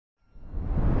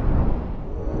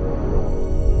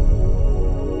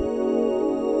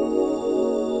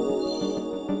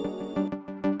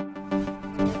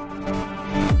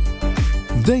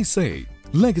They say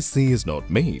legacy is not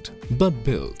made but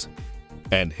built.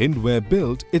 And Hindware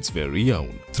built its very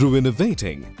own through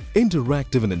innovating,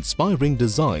 interactive and inspiring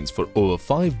designs for over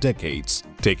 5 decades,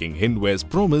 taking Hindware's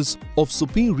promise of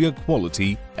superior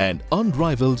quality and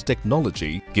unrivaled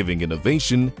technology, giving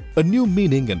innovation a new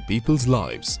meaning in people's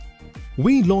lives.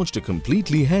 We launched a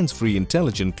completely hands-free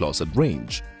intelligent closet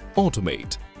range,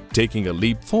 Automate. Taking a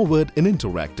leap forward in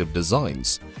interactive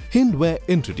designs, Hindware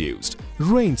introduced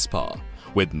Rain Spa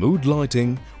with mood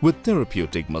lighting with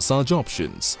therapeutic massage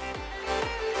options.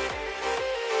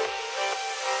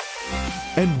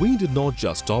 And we did not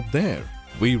just stop there.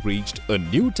 We reached a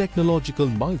new technological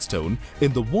milestone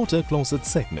in the water closet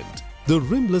segment. The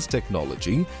rimless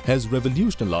technology has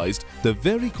revolutionized the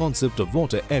very concept of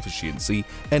water efficiency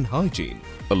and hygiene.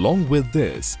 Along with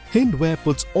this, Hindware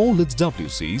puts all its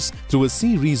WCs through a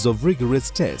series of rigorous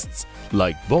tests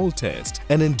like ball test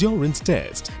and endurance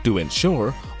test to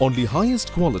ensure only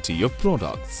highest quality of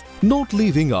products. Not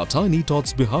leaving our tiny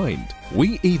tots behind,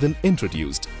 we even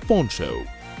introduced Poncho,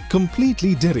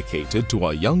 completely dedicated to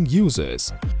our young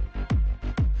users,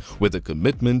 with a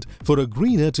commitment for a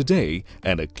greener today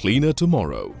and a cleaner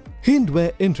tomorrow.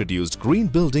 Hindware introduced green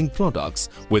building products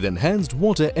with enhanced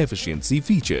water efficiency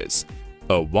features.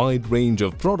 A wide range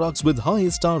of products with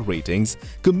highest star ratings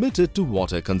committed to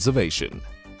water conservation.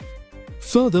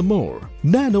 Furthermore,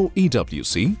 Nano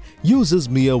EWC uses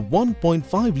mere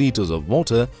 1.5 liters of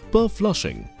water per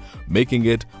flushing, making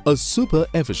it a super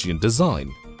efficient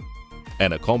design,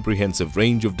 and a comprehensive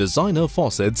range of designer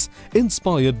faucets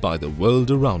inspired by the world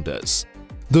around us.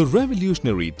 The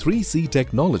revolutionary 3C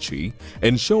technology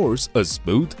ensures a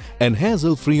smooth and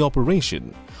hassle-free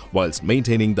operation whilst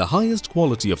maintaining the highest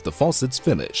quality of the faucet's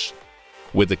finish.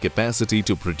 With the capacity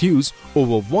to produce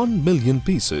over 1 million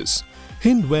pieces,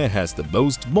 Hindware has the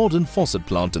most modern faucet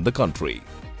plant in the country.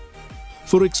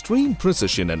 For extreme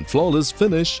precision and flawless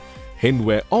finish,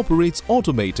 Hindware operates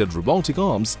automated robotic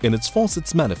arms in its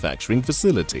faucets manufacturing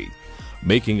facility,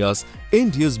 making us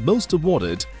India's most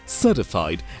awarded,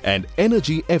 certified and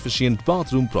energy-efficient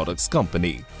bathroom products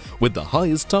company with the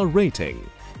highest star rating.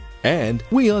 And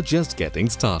we are just getting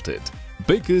started.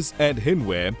 Because at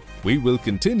Hindware, we will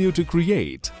continue to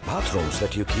create bathrooms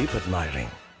that you keep admiring.